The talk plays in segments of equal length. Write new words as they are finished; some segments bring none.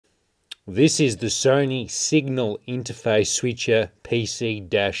This is the Sony Signal Interface Switcher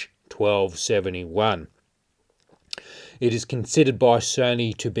PC-1271. It is considered by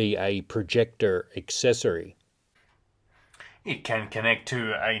Sony to be a projector accessory. It can connect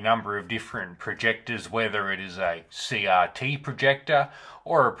to a number of different projectors, whether it is a CRT projector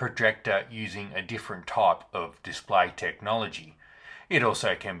or a projector using a different type of display technology. It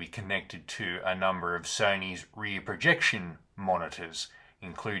also can be connected to a number of Sony's rear projection monitors,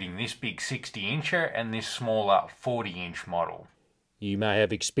 including this big 60-incher and this smaller 40-inch model. You may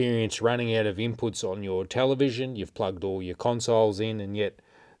have experience running out of inputs on your television. You've plugged all your consoles in, and yet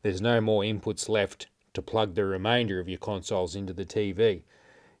there's no more inputs left to plug the remainder of your consoles into the TV.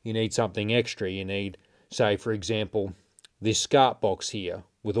 You need something extra. You need, say for example, this SCART box here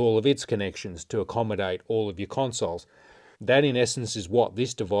with all of its connections to accommodate all of your consoles. That in essence is what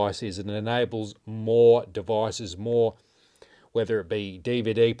this device is. It enables more devices, more, whether it be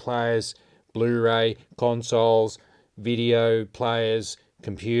DVD players, Blu-ray, consoles, video players,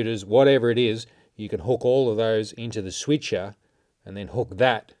 computers, whatever it is, you can hook all of those into the switcher and then hook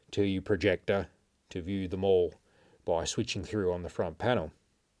that to your projector to view them all by switching through on the front panel.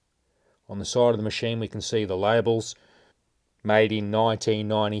 On the side of the machine we can see the labels, made in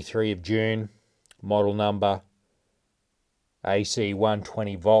 1993 of June, model number AC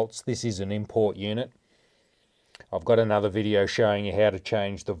 120 volts. This is an import unit. I've got another video showing you how to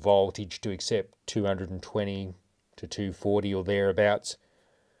change the voltage to accept 220 to 240 or thereabouts.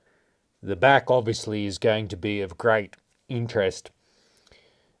 The back obviously is going to be of great interest.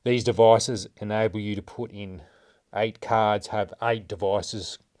 These devices enable you to put in 8 cards, have 8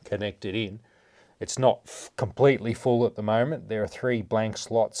 devices connected in. It's not completely full at the moment. There are 3 blank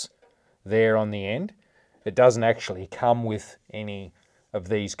slots there on the end. It doesn't actually come with any of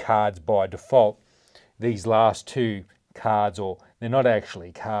these cards by default. These last 2 cards, or they're not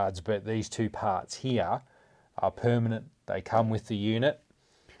actually cards, but these 2 parts here are permanent. They come with the unit.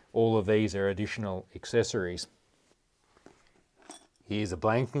 All of these are additional accessories. Here's a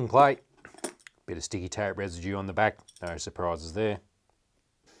blanking plate, bit of sticky tape residue on the back, no surprises there.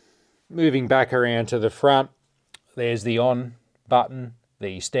 Moving back around to the front, there's the on button,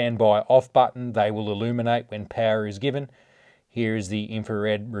 the standby off button. They will illuminate when power is given. Here is the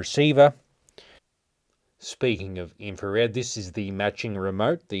infrared receiver. Speaking of infrared, this is the matching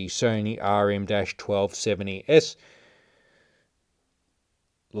remote, the Sony RM-1270S.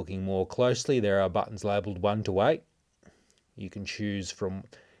 Looking more closely, there are buttons labelled 1 to 8. You can choose from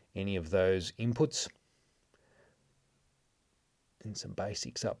any of those inputs. And some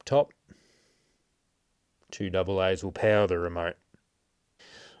basics up top. 2 AA's will power the remote.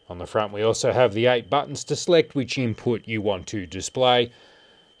 On the front we also have the 8 buttons to select which input you want to display.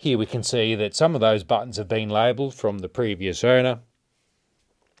 Here we can see that some of those buttons have been labelled from the previous owner,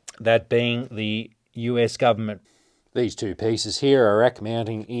 that being the US government. These 2 pieces here are rack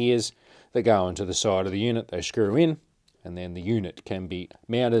mounting ears that go into the side of the unit. They screw in and then the unit can be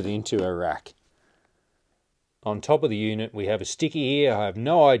mounted into a rack. On top of the unit we have a sticker here. I have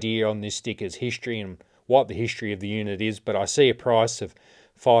no idea on this sticker's history and what the history of the unit is, but I see a price of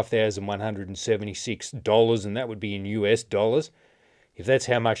 $5,176 and that would be in US dollars. If that's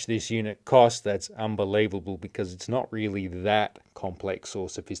how much this unit costs, that's unbelievable because it's not really that complex or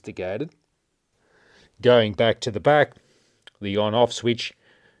sophisticated. Going back to the back, the on-off switch,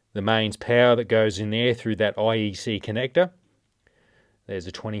 the mains power that goes in there through that IEC connector. There's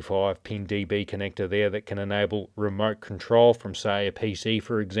a 25-pin DB connector there that can enable remote control from, say, a PC,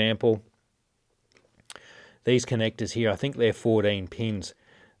 for example. These connectors here, I think they're 14 pins.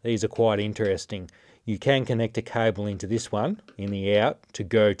 These are quite interesting. You can connect a cable into this one in the out to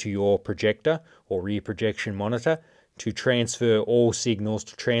go to your projector or rear projection monitor to transfer all signals,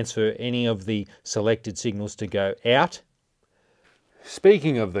 to transfer any of the selected signals to go out.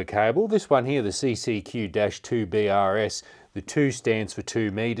 Speaking of the cable, this one here, the CCQ-2BRS, the 2 stands for 2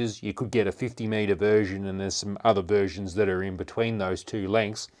 meters. You could get a 50 meter version and there's some other versions that are in between those 2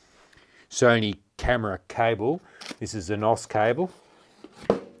 lengths. Sony camera cable. This is a NOS cable.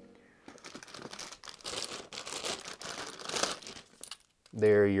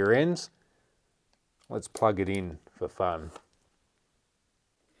 There are your ends. Let's plug it in for fun.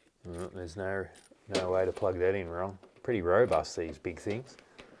 There's no way to plug that in wrong. Pretty robust, these big things.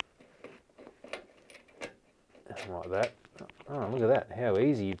 Like that. Oh, look at that. How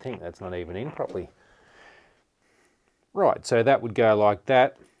easy. You'd think that's not even in properly. Right, so that would go like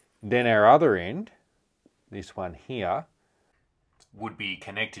that. Then our other end, this one here, would be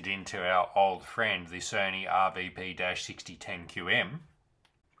connected into our old friend, the Sony RVP-6010QM.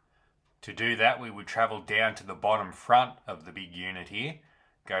 To do that, we would travel down to the bottom front of the big unit here,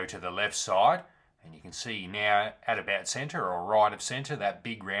 go to the left side, and you can see now at about center or right of center, that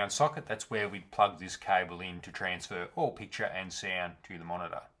big round socket, that's where we'd plug this cable in to transfer all picture and sound to the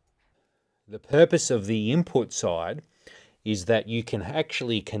monitor. The purpose of the input side is that you can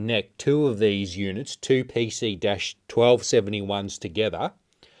actually connect two of these units, two PC-1271s together.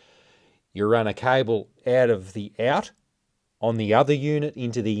 You run a cable out of the out on the other unit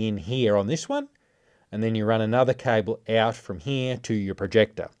into the in here on this one, and then you run another cable out from here to your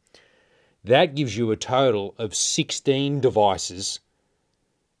projector. That gives you a total of 16 devices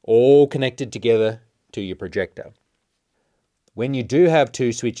all connected together to your projector. When you do have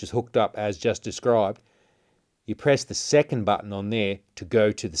two switches hooked up as just described, you press the second button on there to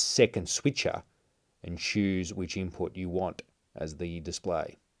go to the second switcher and choose which input you want as the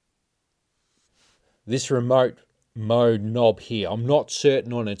display. This remote mode knob here, I'm not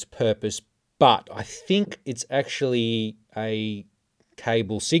certain on its purpose, but I think it's actually a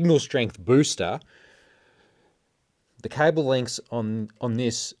cable signal strength booster. The cable lengths on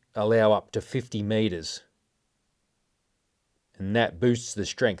this allow up to 50 meters, and that boosts the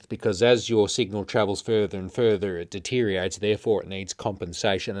strength because as your signal travels further and further it deteriorates, therefore it needs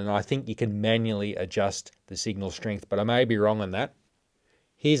compensation, and I think you can manually adjust the signal strength, but I may be wrong on that.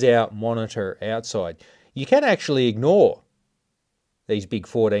 Here's our monitor outside. You can actually ignore these big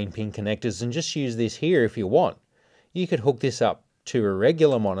 14-pin connectors and just use this here if you want. You could hook this up to a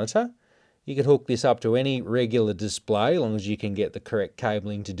regular monitor. You could hook this up to any regular display as long as you can get the correct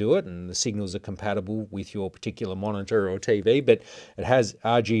cabling to do it and the signals are compatible with your particular monitor or TV, but it has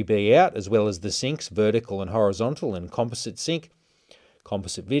RGB out as well as the syncs, vertical and horizontal, and composite sync,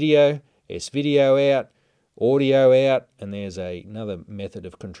 composite video, S-video out, audio out, and there's another method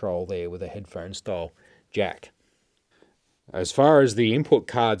of control there with a headphone style jack. As far as the input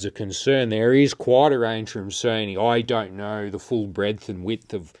cards are concerned, there is quite a range from Sony. I don't know the full breadth and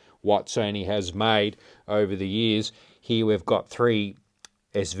width of what Sony has made over the years. Here we've got 3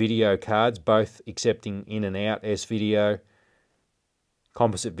 S-video cards, both accepting in and out S-video,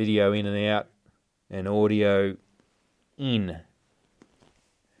 composite video in and out, and audio in.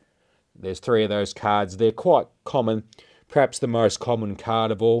 There's 3 of those cards. They're quite common, perhaps the most common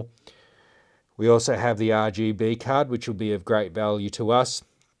card of all. We also have the RGB card, which will be of great value to us.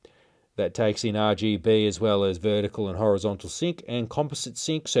 That takes in RGB as well as vertical and horizontal sync and composite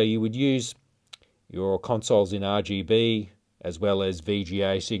sync. So you would use your consoles in RGB as well as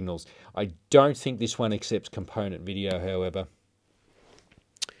VGA signals. I don't think this one accepts component video, however.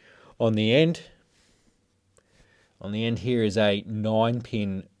 On the end here is a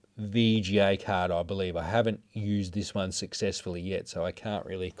 9-pin VGA card, I believe. I haven't used this one successfully yet, so I can't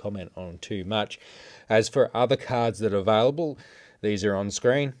really comment on too much. As for other cards that are available, these are on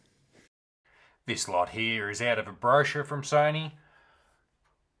screen. This lot here is out of a brochure from Sony.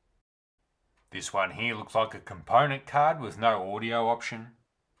 This one here looks like a component card with no audio option.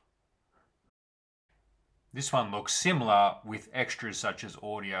 This one looks similar with extras such as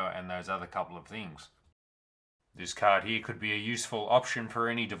audio and those other couple of things. This card here could be a useful option for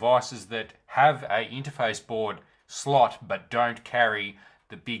any devices that have a interface board slot but don't carry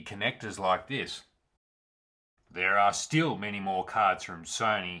the big connectors like this. There are still many more cards from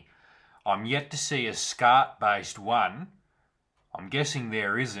Sony. I'm yet to see a SCART based one. I'm guessing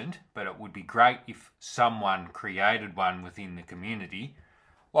there isn't, but it would be great if someone created one within the community,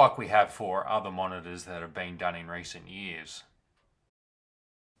 like we have for other monitors that have been done in recent years.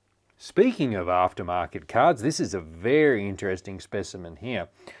 Speaking of aftermarket cards, this is a very interesting specimen here.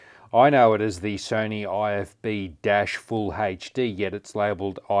 I know it as the Sony IFB-Full HD, yet it's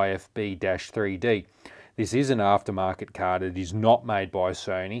labelled IFB-3D. This is an aftermarket card. It is not made by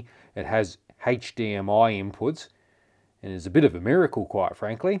Sony. It has HDMI inputs, and is a bit of a miracle, quite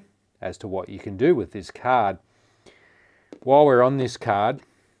frankly, as to what you can do with this card. While we're on this card,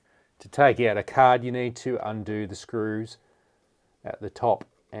 to take out a card you need to undo the screws at the top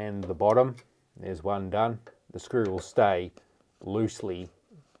and the bottom. There's one done. The screw will stay loosely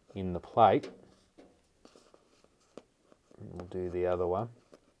in the plate. We'll do the other one.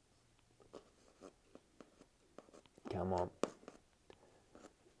 Come on.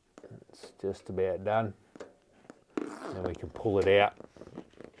 It's just about done. Then we can pull it out.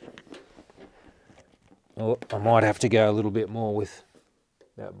 Oh, I might have to go a little bit more with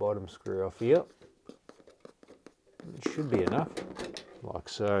that bottom screw off here. It should be enough. Like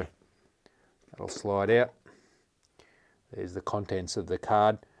so. That'll slide out. There's the contents of the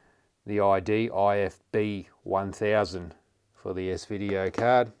card. The ID IFB 1000 for the S-video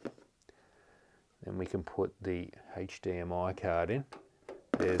card. Then we can put the HDMI card in.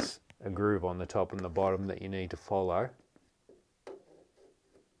 There's a groove on the top and the bottom that you need to follow.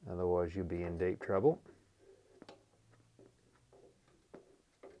 otherwise you'll be in deep trouble.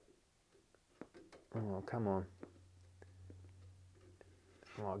 Oh, come on.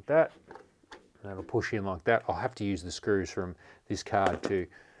 Like that. That'll push in like that. I'll have to use the screws from this card to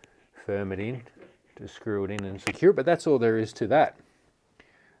firm it in, to screw it in and secure it, but that's all there is to that.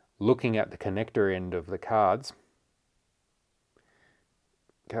 Looking at the connector end of the cards,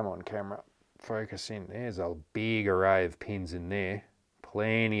 come on camera, focus in. There's a big array of pins in there,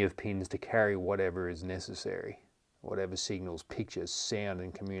 plenty of pins to carry whatever is necessary, whatever signals, pictures, sound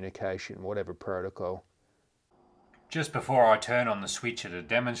and communication, whatever protocol. Just before I turn on the switcher to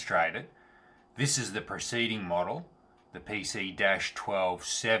demonstrate it, this is the preceding model, the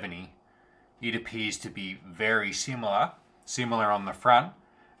PC-1270. It appears to be very similar on the front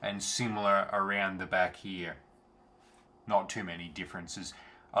and similar around the back here. Not too many differences.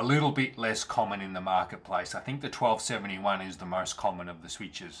 A little bit less common in the marketplace. I think the 1271 is the most common of the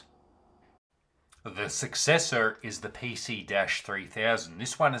switches. The successor is the PC-3000.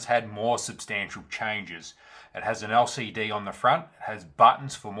 This one has had more substantial changes. It has an LCD on the front, it has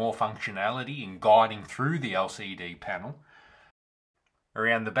buttons for more functionality in guiding through the LCD panel.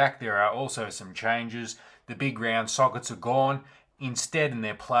 Around the back there are also some changes. The big round sockets are gone. Instead, in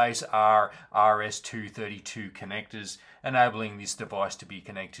their place are RS-232 connectors, enabling this device to be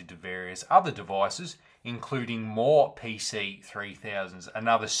connected to various other devices, including more PC-3000s,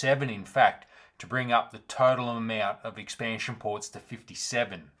 another 7 in fact, to bring up the total amount of expansion ports to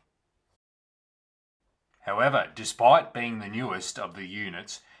 57. However, despite being the newest of the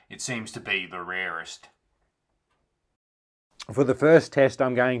units, it seems to be the rarest. For the first test,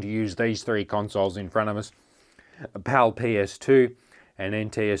 I'm going to use these three consoles in front of us. A PAL PS2, an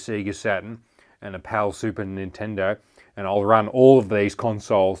NT Sega Saturn, and a PAL Super Nintendo. And I'll run all of these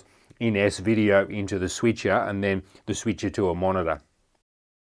consoles in S-Video into the switcher and then the switcher to a monitor.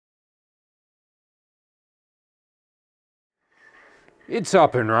 It's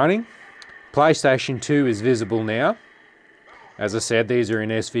up and running. PlayStation 2 is visible now. As I said, these are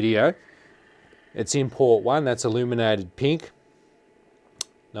in S-Video. It's in port 1, that's illuminated pink.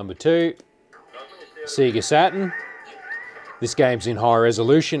 Number 2, Sega Saturn. This game's in high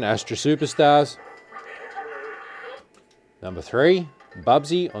resolution, Astra Superstars. Number 3,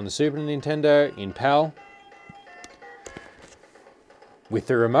 Bubsy on the Super Nintendo in PAL. With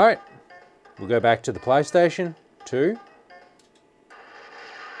the remote, we'll go back to the PlayStation 2.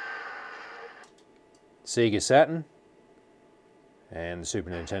 Sega Saturn, and the Super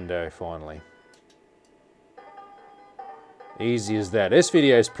Nintendo finally. Easy as that.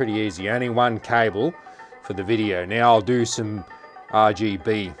 S-Video is pretty easy, only one cable for the video. Now I'll do some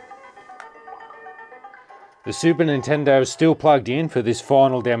RGB. The Super Nintendo is still plugged in for this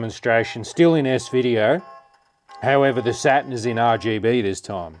final demonstration, still in S-Video. However, the Saturn is in RGB this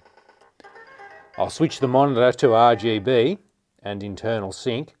time. I'll switch the monitor to RGB and internal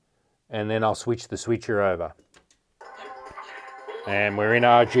sync, and then I'll switch the switcher over. And we're in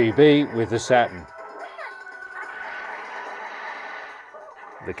RGB with the Saturn.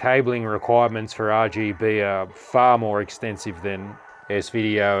 The cabling requirements for RGB are far more extensive than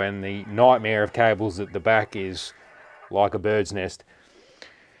S-Video, and the nightmare of cables at the back is like a bird's nest.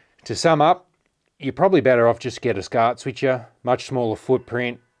 To sum up, you're probably better off just get a SCART switcher, much smaller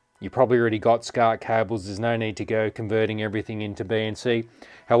footprint. You probably already got SCART cables, there's no need to go converting everything into BNC.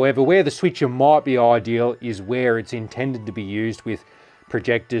 However, where the switcher might be ideal is where it's intended to be used with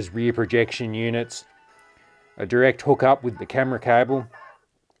projectors, rear projection units, a direct hookup with the camera cable,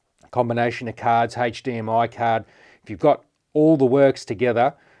 a combination of cards, HDMI card. If you've got all the works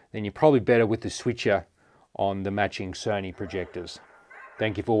together, then you're probably better with the switcher on the matching Sony projectors.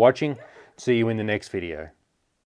 Thank you for watching. See you in the next video.